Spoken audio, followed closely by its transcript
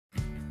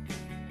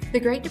The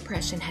Great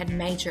Depression had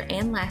major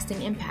and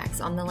lasting impacts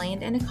on the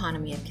land and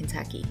economy of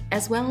Kentucky,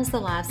 as well as the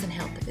lives and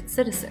health of its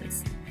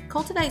citizens.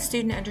 Cultivate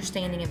student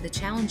understanding of the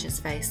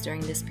challenges faced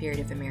during this period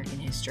of American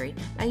history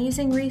by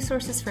using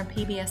resources from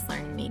PBS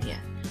Learning Media,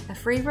 a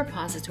free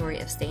repository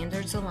of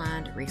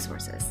standards-aligned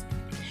resources.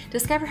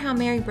 Discover how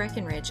Mary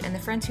Breckinridge and the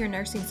Frontier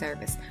Nursing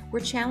Service were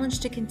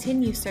challenged to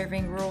continue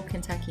serving rural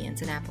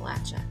Kentuckians in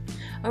Appalachia,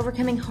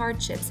 overcoming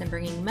hardships and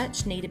bringing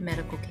much-needed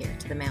medical care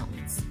to the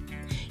mountains.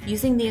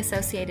 Using the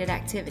associated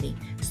activity,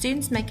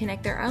 students may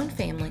connect their own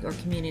family or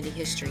community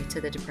history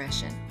to the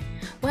Depression.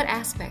 What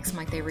aspects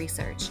might they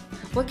research?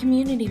 What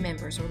community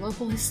members or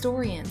local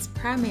historians,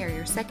 primary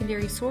or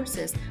secondary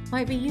sources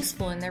might be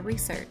useful in their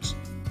research?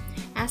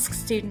 Ask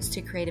students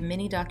to create a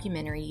mini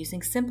documentary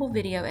using simple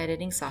video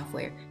editing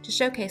software to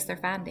showcase their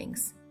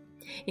findings.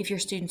 If your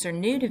students are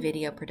new to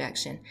video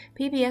production,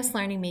 PBS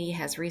Learning Media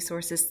has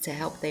resources to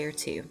help there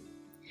too.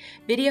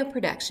 Video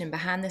production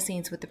behind the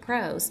scenes with the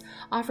pros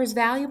offers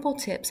valuable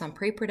tips on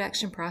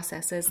pre-production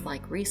processes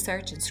like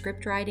research and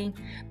script writing,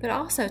 but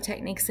also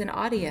techniques in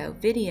audio,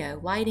 video,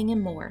 lighting,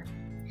 and more.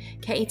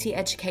 KET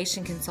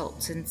education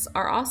consultants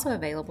are also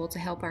available to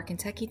help our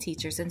Kentucky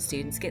teachers and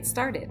students get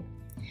started.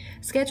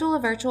 Schedule a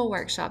virtual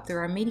workshop through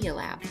our Media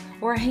Lab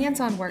or a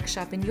hands-on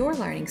workshop in your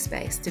learning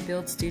space to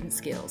build student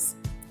skills.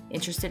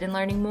 Interested in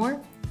learning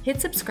more?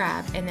 Hit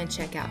subscribe and then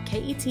check out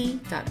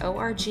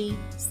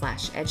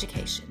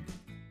ket.org/education.